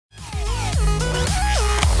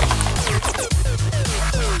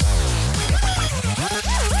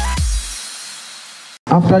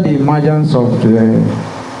After the emergence of the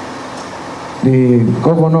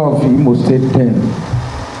governor of Imo State then,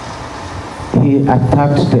 he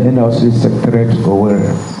attacked the NLC Secretariat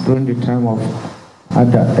Owerri during the time of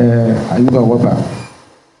Ayuba Waba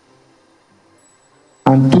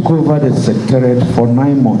and took over the Secretariat for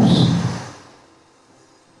 9 months.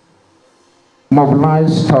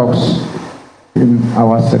 Mobilized talks in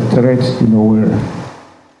our Secretariat in Owerri.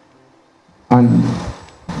 And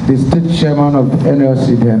the state chairman of the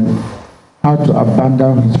NLC then had to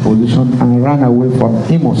abandon his position and ran away from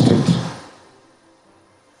Imo State.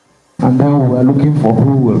 And then we were looking for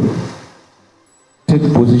who will take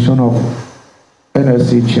position of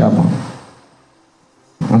NLC chairman.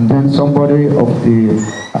 And then somebody of the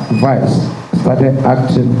vice started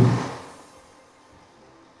acting.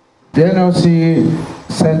 The NLC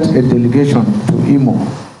sent a delegation to Imo,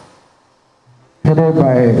 headed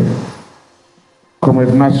by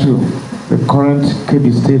Comrade Nashu, the current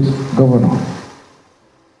Kebbi State governor,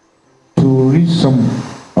 to reach some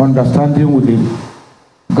understanding with the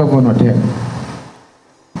governor there.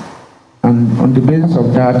 And on the basis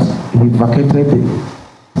of that, he vacated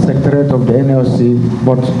the secretariat of the NLC,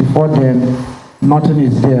 but before then, nothing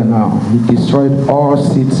is there now. He destroyed all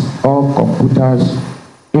seats, all computers,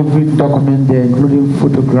 every document there, including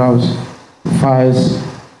photographs, files,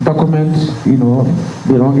 documents,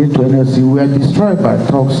 belonging to NLC were destroyed by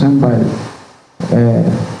talks sent by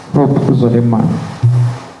Uzodinma.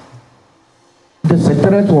 The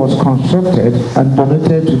secretariat was constructed and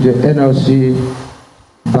donated to the NLC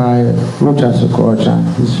by Roger Sokocha,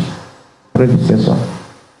 his predecessor,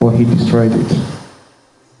 but he destroyed it.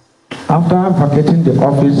 After vacating the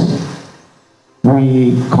office,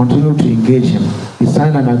 we continued to engage him. He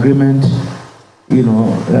signed an agreement,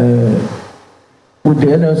 with the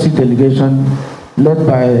NLC delegation led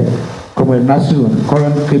by Comrade Nasir,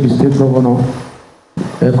 current Kebbi State Governor,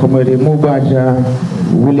 Comrade Mubaja,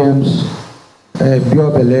 Williams,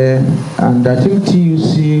 Biobele, and I think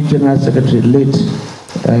TUC General Secretary late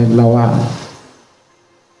Lawa.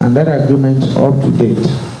 And that agreement up to date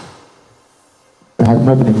has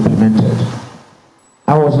not been implemented.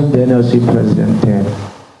 I wasn't the NLC president then.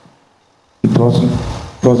 It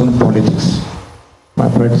wasn't politics. My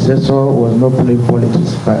predecessor was not playing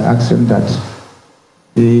politics by asking that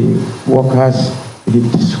the workers he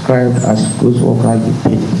described as those workers be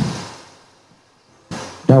paid.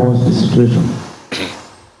 That was the situation.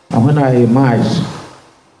 And when I emerged,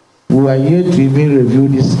 we were here to even review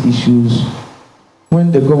these issues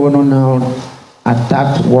when the governor now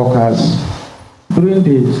attacked workers during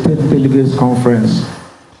the State Delegates Conference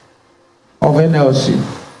of NLC.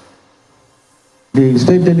 The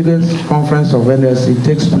State Delegates Conference of NLC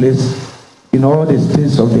takes place in all the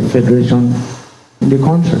states of the Federation in the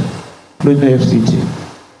country, including the FCT.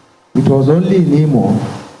 It was only in Imo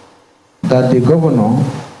that the governor,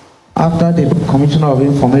 after the Commissioner of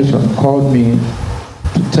Information called me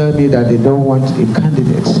to tell me that they don't want a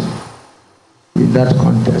candidate in that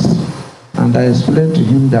contest. And I explained to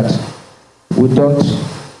him that we don't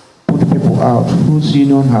put people out whose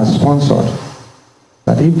union has sponsored,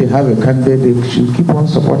 that if they have a candidate, they should keep on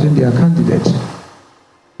supporting their candidate.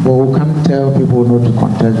 But we can't tell people not to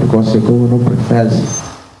contest because the governor prefers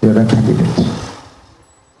the other candidate.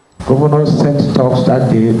 Governor sent talks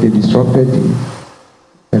that day, they disrupted the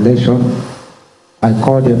election. I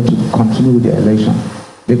called them to continue the election.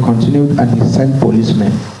 They continued and he sent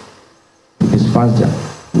policemen to disperse them,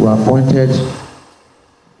 who appointed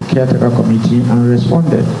the caretaker committee and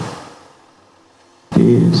responded.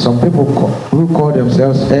 Some people who call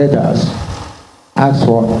themselves elders asked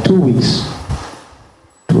for 2 weeks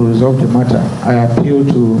to resolve the matter. I appealed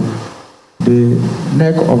to the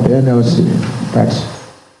neck of the NLC that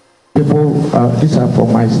people, these are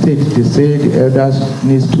from my state, they say the elders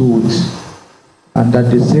need 2 weeks, and that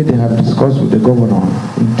they say they have discussed with the governor.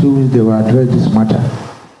 In 2 weeks they will address this matter.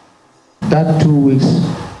 That 2 weeks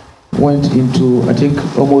went into, I think,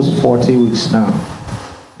 almost 40 weeks now.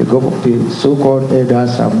 The so-called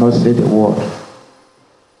elders have not said a word.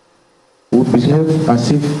 We behave as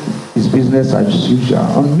if it's business as usual.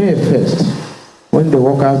 On May 1st, when the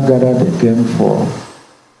workers gathered again for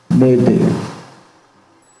May Day,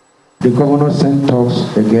 the governor sent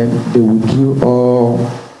talks again. They withdrew all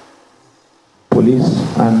police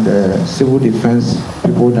and civil defense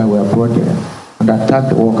people that were brought there and attacked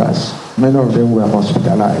the workers. Many of them were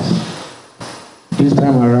hospitalized. This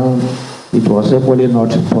time around, it was equally not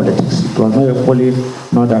politics. It was not equally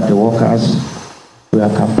not that the workers were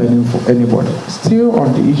campaigning for anybody. Still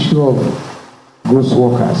on the issue of ghost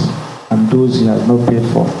workers and those he has not paid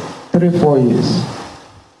for 3-4 years.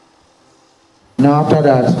 Now after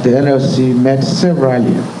that, the NLC met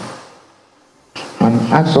severally and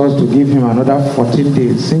asked us to give him another 14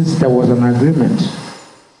 days since there was an agreement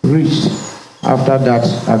reached after that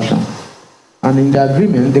action. And in the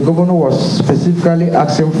agreement, the governor was specifically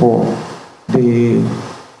asking for the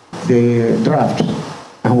draft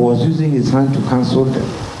and was using his hand to cancel them.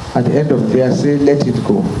 At the end of the day, I say, let it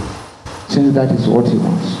go, since that is what he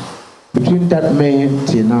wants. Between that May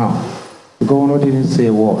till now, the governor didn't say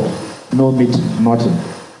a word, no meeting, nothing.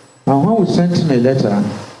 And when we sent him a letter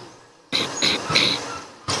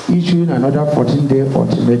issuing another 14-day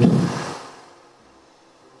ultimatum,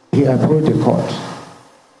 he approached the court.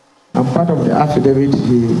 And part of the affidavit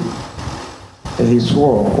he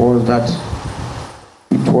swore was that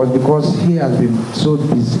it was because he has been so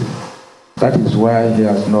busy. That is why he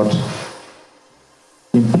has not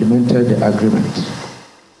implemented the agreement.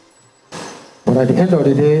 But at the end of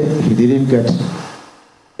the day, he didn't get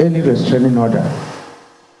any restraining order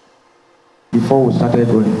before we started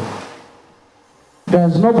going.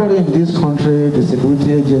 There's nobody in this country, the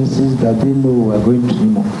security agencies, that didn't know we were going to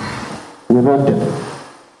Imo. We wrote them.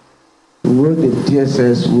 We wrote the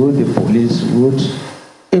DSS, we wrote the police, we wrote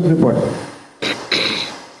everybody.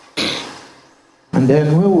 And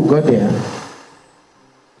then when we got there,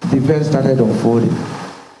 the event started unfolding.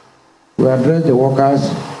 We addressed the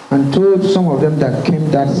workers and told some of them that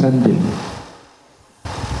came that Sunday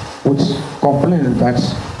with complaints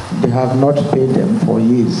that they have not paid them for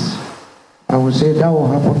years. And we said that will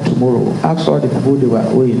happen tomorrow. Ask all the people they were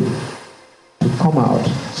owing to come out,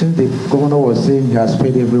 since the governor was saying he has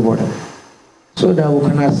paid everybody, so that we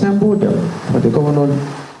can assemble them for the governor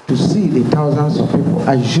to see the thousands of people,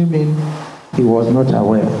 assuming he was not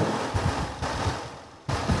aware.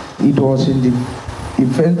 It was in the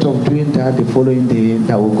event of doing that the following day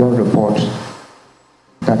that we got a report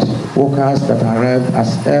that workers that arrived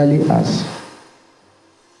as early as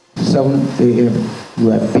 7 a.m.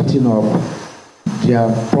 were beaten up, their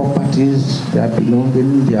properties, their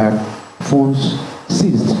belongings, their phones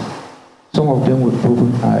seized, some of them with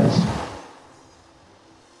broken eyes.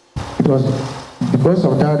 It was because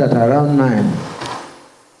of that that around 9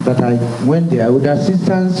 that I went there with the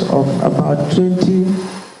assistance of about 20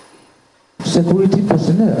 security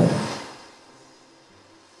personnel.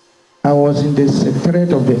 I was in the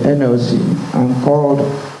secretariat of the NLC and called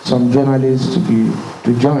some journalists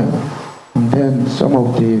to join, and then some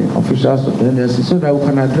of the officials of the NLC, so that we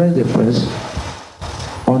can address the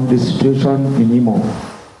press on the situation in Imo.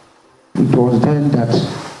 It was then that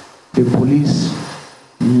the police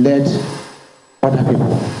led other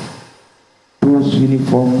people, those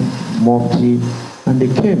uniform, mufti, and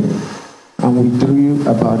they came and we drew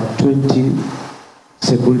about 20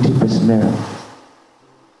 security personnel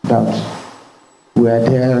that were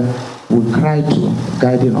there, we cried to,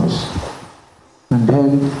 guiding us. And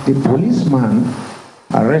then the policeman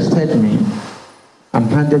arrested me and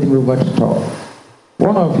handed me over to talk.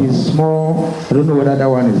 One of his small, I don't know whether that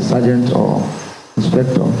one is sergeant or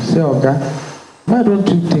inspector, said, "Okay, why don't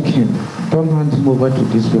you take him? Don't hand him over to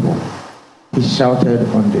these people." He shouted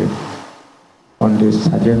on the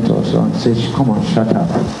sergeant also and said, "Come on, shut up."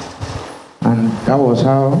 And that was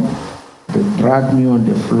how they dragged me on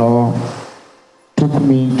the floor, took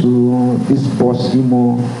me to this boss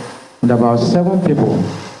Imo, and about 7 people.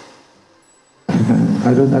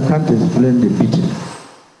 I can't explain the beating,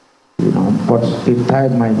 but they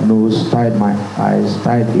tied my nose, tied my eyes,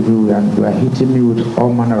 tied everywhere, and they were hitting me with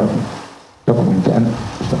all manner of documents. And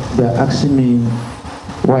they were asking me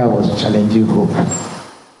why I was challenging hope,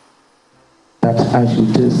 that I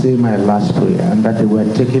should say my last prayer, and that they were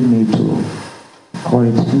taking me to call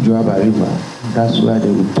it Joaba River. That's where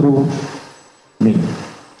they would throw me.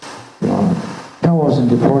 That was in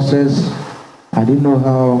the process. I didn't know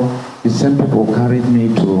how the same people carried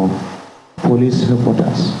me to police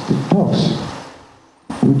headquarters, the dogs,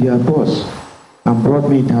 with their boss, and brought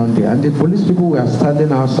me down there. And the police people were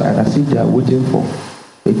standing outside as if they are waiting for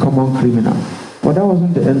a common criminal. But that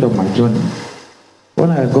wasn't the end of my journey. When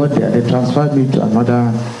I got there, they transferred me to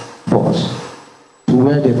another boss, to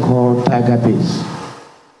where they call Tiger Base.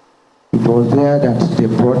 It was there that they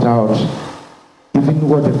brought out even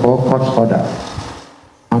what they call court order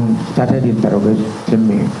and started interrogating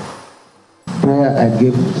me. There I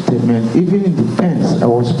gave statement. Even in the pens, I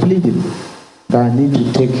was pleading that I need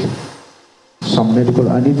to take some medical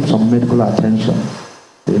attention.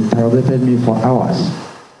 They interrogated me for hours.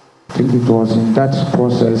 I think it was in that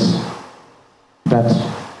process that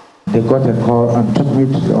they got a call and took me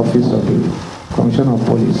to the office of the Commissioner of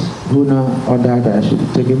Police, who now ordered that I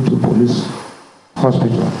should take him to police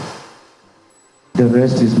hospital. The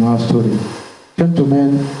rest is now story.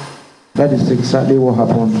 Gentlemen, that is exactly what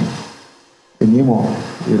happened in Imo,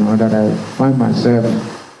 that I find myself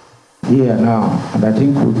here now, and I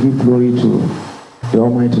think we'll give glory to the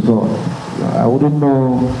Almighty God. I wouldn't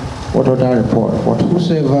know what other report, but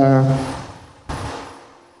whosoever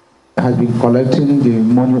has been collecting the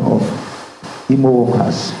money of Imo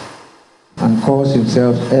workers and calls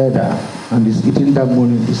himself elder and is eating that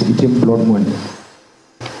money, is eating blood money.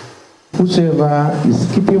 Whosoever is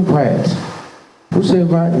keeping quiet,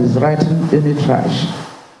 whosoever is writing any trash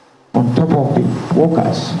on top of the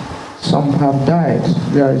workers, some have died.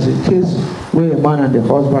 There is a case where a man and a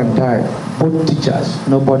husband died, both teachers.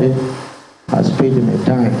 Nobody has paid him a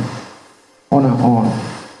dime, on and on.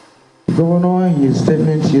 The governor in his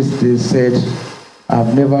statement yesterday said,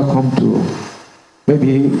 I've never come to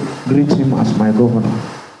maybe greet him as my governor.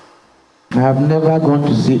 I have never gone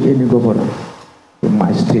to see any governor in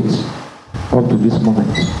my state up to this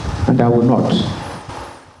moment, and I will not.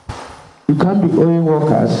 You can't be owing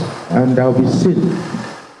workers and I'll be seen,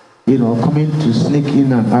 coming to sneak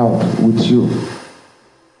in and out with you.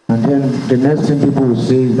 And then the next thing people will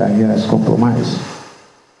say is that he has compromised.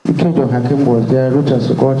 Ikejo Hakim was there, Ruta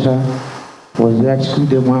Sokocha was there,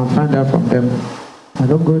 Chikudema, find out from them. I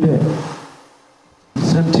don't go there.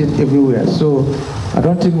 Same thing everywhere. So I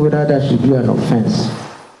don't think whether that should be an offense,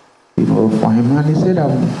 for him. And he said,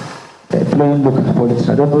 I'm playing local politics.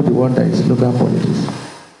 I don't know the one that is local politics.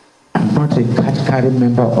 I'm not a card-carrying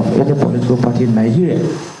member of any political party in Nigeria.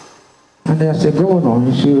 And as a governor,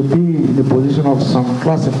 you should be in the position of some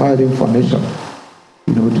classified information.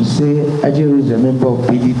 To say Ajaero is a member of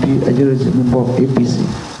PDP, Ajaero is a member of APC.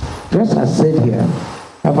 Just as said here,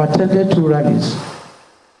 I've attended 2 rallies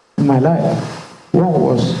in my life. One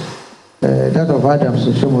was that of Adams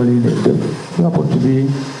Oshomole, who happened to be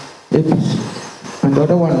APC. And the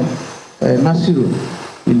other one, Nasiru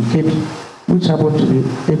in Cape, which happened to be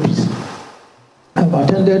APC. I've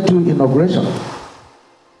attended 2 inaugurations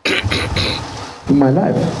in my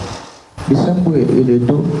life. The same way in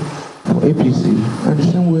Edo for APC, and the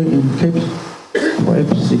same way in Cape for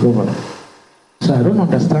APC governor. So I don't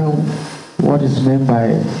understand what is meant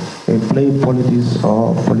by playing politics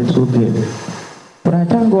or political game. But I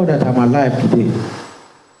thank God that I'm alive today.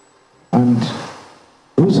 And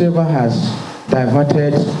whosoever has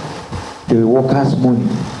diverted the workers' money,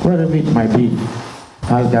 wherever it might be,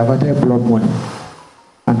 has diverted blood money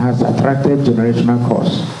and has attracted generational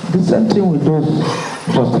costs. The same thing with those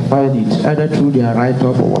justifying it, either through their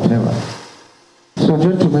write-up or whatever. So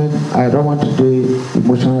gentlemen, I don't want to be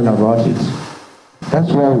emotional about it.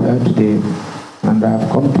 That's where we are today, and I've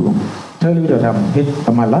come to tell you that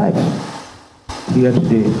I'm alive here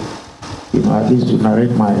today, at least to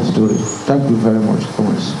narrate my story. Thank you very much,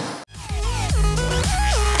 Thomas.